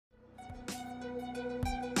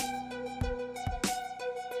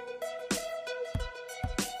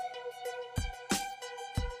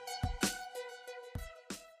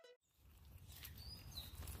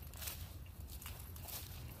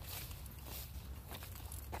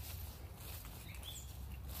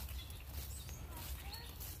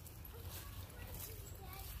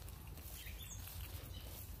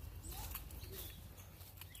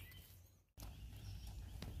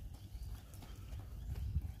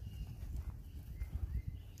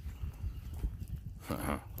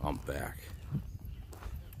I'm back.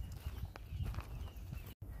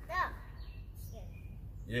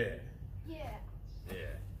 Yeah. Yeah. Yeah.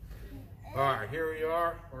 Alright, here we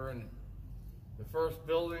are. We're in the first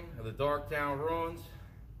building of the DarkTown Ruins.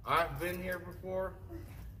 I've been here before.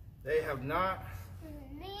 They have not.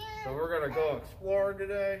 So we're going to go explore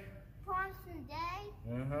today. Day?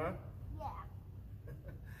 Uh-huh. Yeah.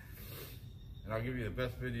 And I'll give you the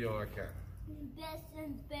best video I can. Best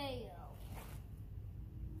in video.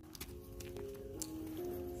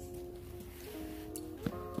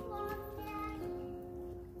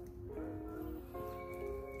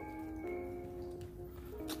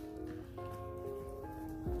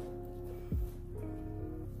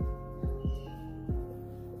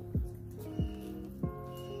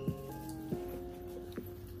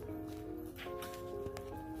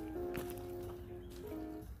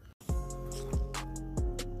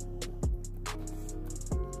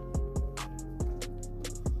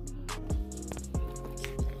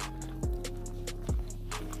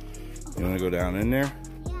 You want to go down in there?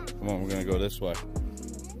 Yeah. Come on, we're going to go this way.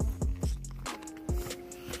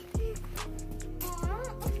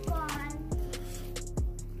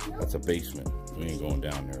 That's a basement. We ain't going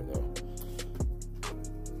down there, though.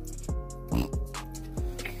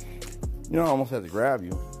 You know, I almost had to grab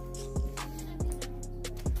you.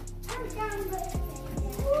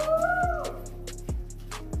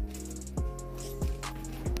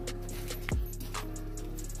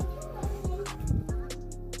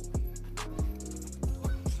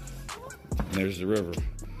 And there's the river.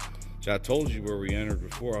 So I told you where we entered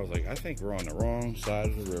before. I was like, I think we're on the wrong side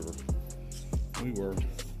of the river. We were.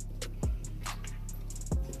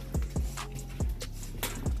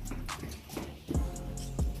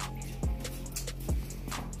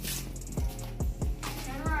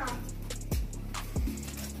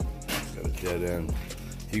 Got a dead end.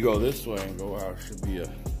 If you go this way and go out, it should be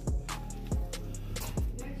a...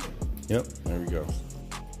 Yep, there we go.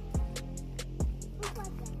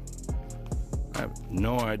 I have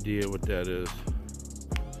no idea what that is.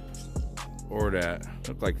 Or that.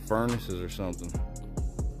 Look like furnaces or something.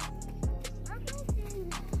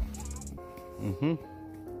 Mm-hmm.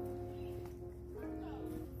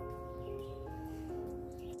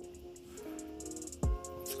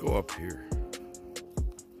 Let's go up here.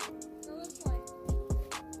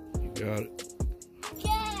 You got it.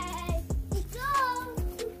 Yay! Let's go!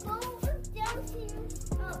 Let's go down here.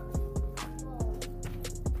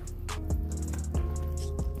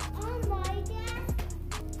 Oh my God.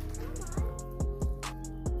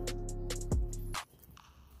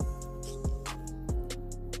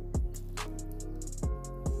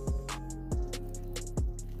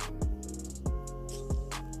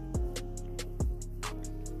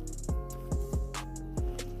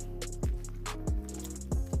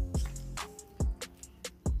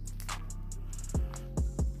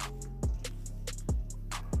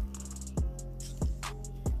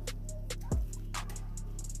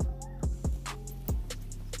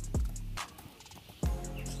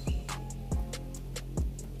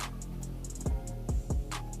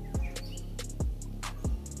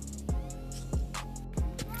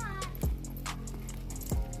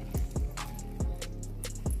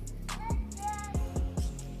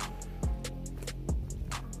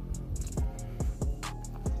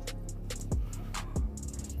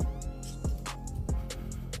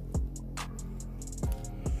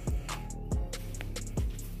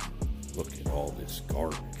 Look at all this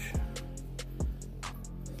garbage.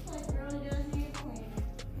 Oh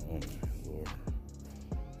my Lord.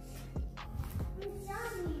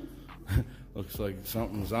 Looks like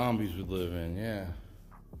something zombies would live in, yeah.